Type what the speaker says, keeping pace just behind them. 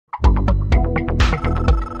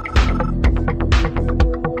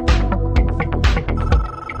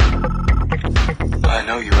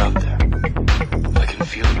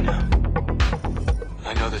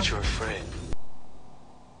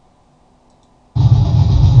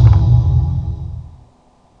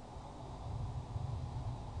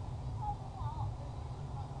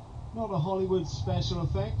a Hollywood special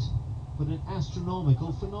effect, but an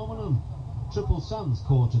astronomical phenomenon. Triple suns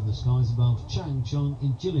caught in the skies above Changchun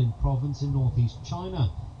in Jilin province in northeast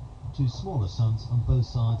China. Two smaller suns on both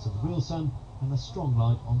sides of the real sun and a strong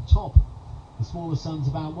light on top. The smaller sun's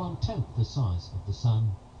about 1/10 the size of the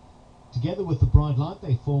sun. Together with the bright light,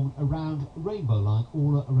 they formed a round rainbow-like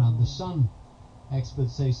aura around the sun.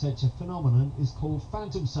 Experts say such a phenomenon is called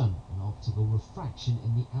phantom sun, an optical refraction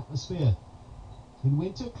in the atmosphere. In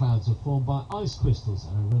winter, clouds are formed by ice crystals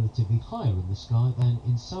and are relatively higher in the sky than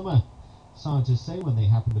in summer. Scientists say when they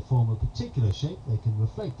happen to form a particular shape, they can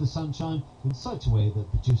reflect the sunshine in such a way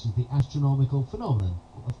that produces the astronomical phenomenon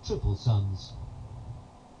of triple suns.